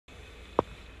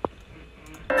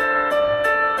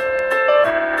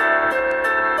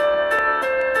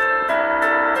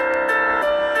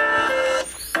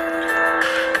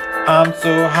I'm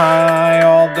so high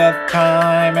all the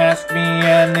time, ask me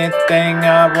anything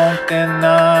I won't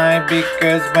deny.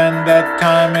 Because when the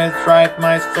time is right,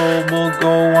 my soul will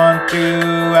go on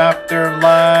to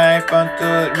afterlife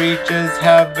until it reaches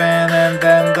heaven, and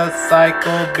then the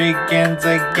cycle begins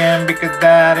again. Because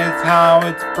that is how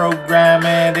it's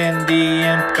programmed in the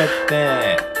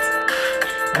infinite.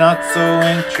 Not so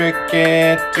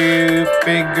intricate to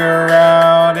figure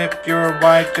out. If you're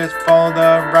white, just follow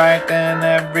the right and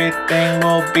everything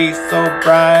will be so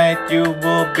bright. You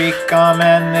will become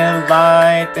an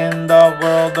elite in the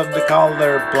world of the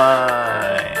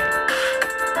colorblind.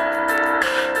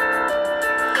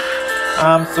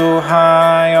 I'm so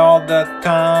high all the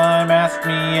time, ask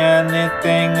me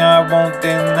anything I won't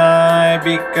deny.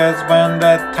 Because when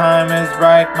the time is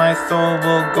right, my soul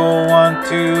will go on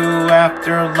to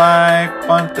afterlife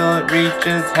until it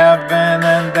reaches heaven,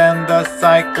 and then the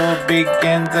cycle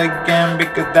begins again.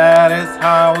 Because that is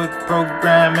how it's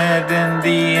programmed in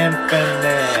the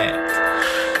infinite.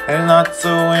 And not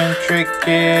so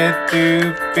intricate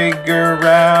to figure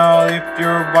out. If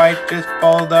you're white, just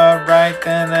follow the right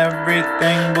and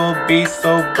everything will be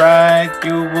so bright.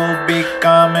 You will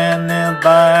become an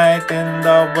elite in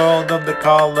the world of the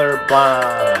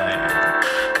colorblind.